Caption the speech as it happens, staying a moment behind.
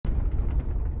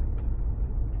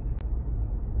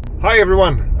Hi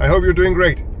everyone, I hope you're doing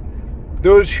great.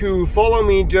 Those who follow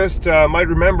me just might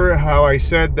remember how I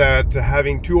said that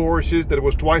having 2 horses, that it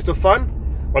was twice the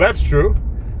fun. Well, that's true,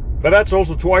 but that's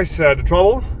also twice the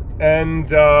trouble. And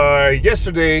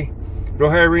yesterday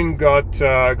Roharin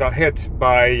got hit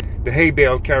by the hay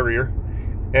bale carrier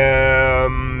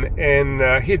and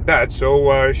hit bad.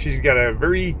 So she's got a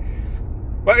very,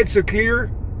 well, it's a clear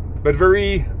but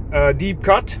very deep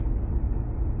cut.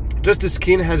 Just the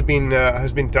skin has been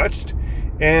touched,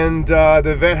 and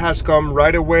the vet has come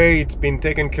right away. It's been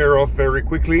taken care of very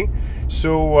quickly.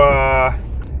 So a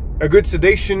good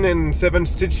sedation, and 7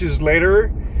 stitches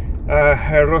later,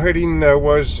 Roharin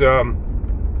was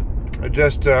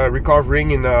just recovering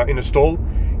in a stall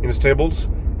in the stables,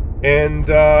 and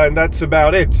that's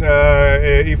about it.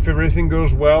 If everything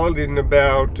goes well, in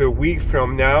about a week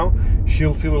from now,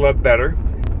 she'll feel a lot better,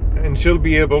 and she'll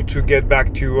be able to get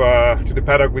back to the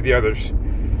paddock with the others.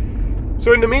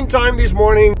 So in the meantime, this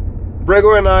morning,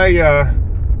 Brego and I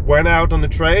went out on the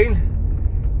trail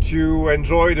to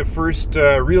enjoy the first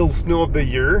real snow of the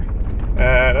year.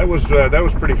 That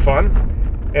was pretty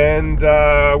fun, and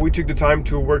we took the time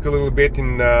to work a little bit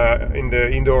in the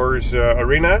indoors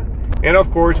arena. And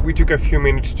of course, we took a few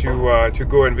minutes to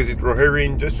go and visit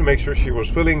Roharin, just to make sure she was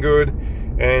feeling good,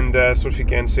 and so she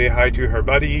can say hi to her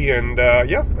buddy. And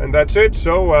yeah, and that's it.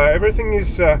 So everything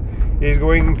is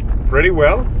going pretty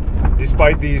well,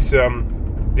 despite this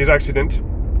accident.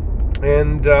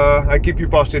 And I keep you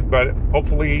posted, but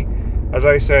hopefully, as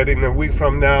I said, in a week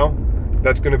from now,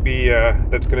 that's gonna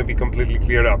be completely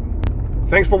cleared up.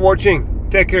 Thanks for watching.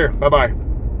 Take care. Bye bye.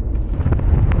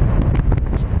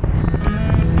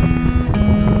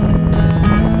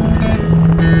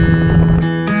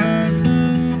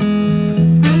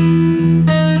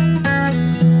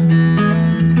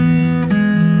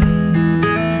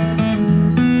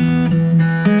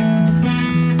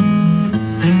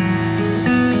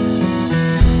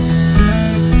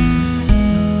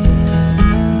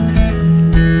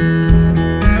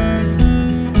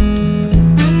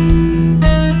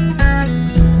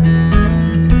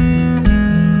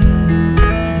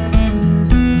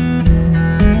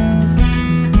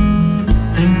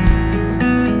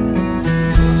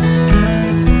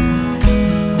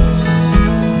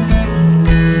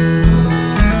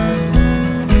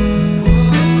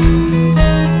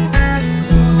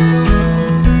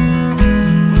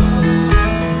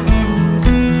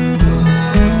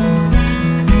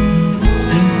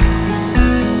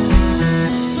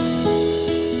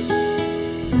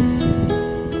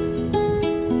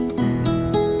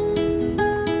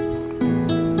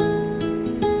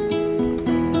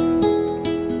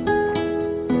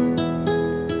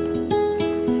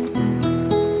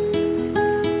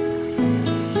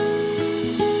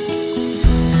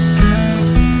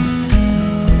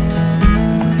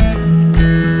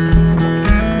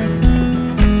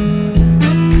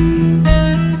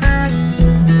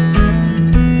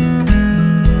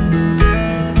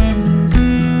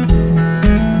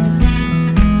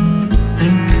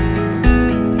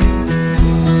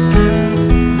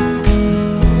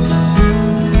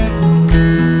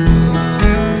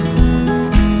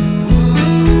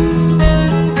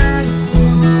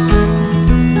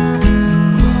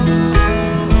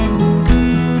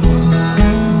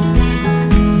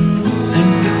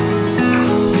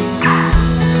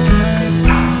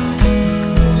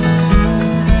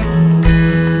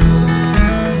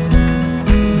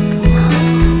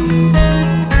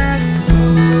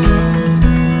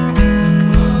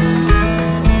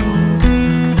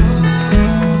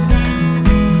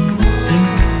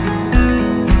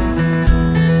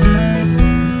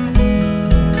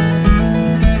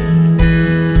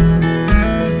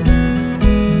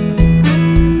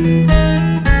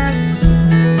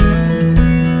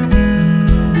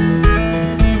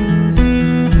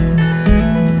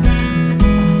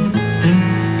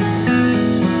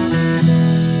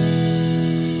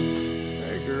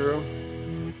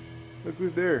 Look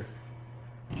who's there.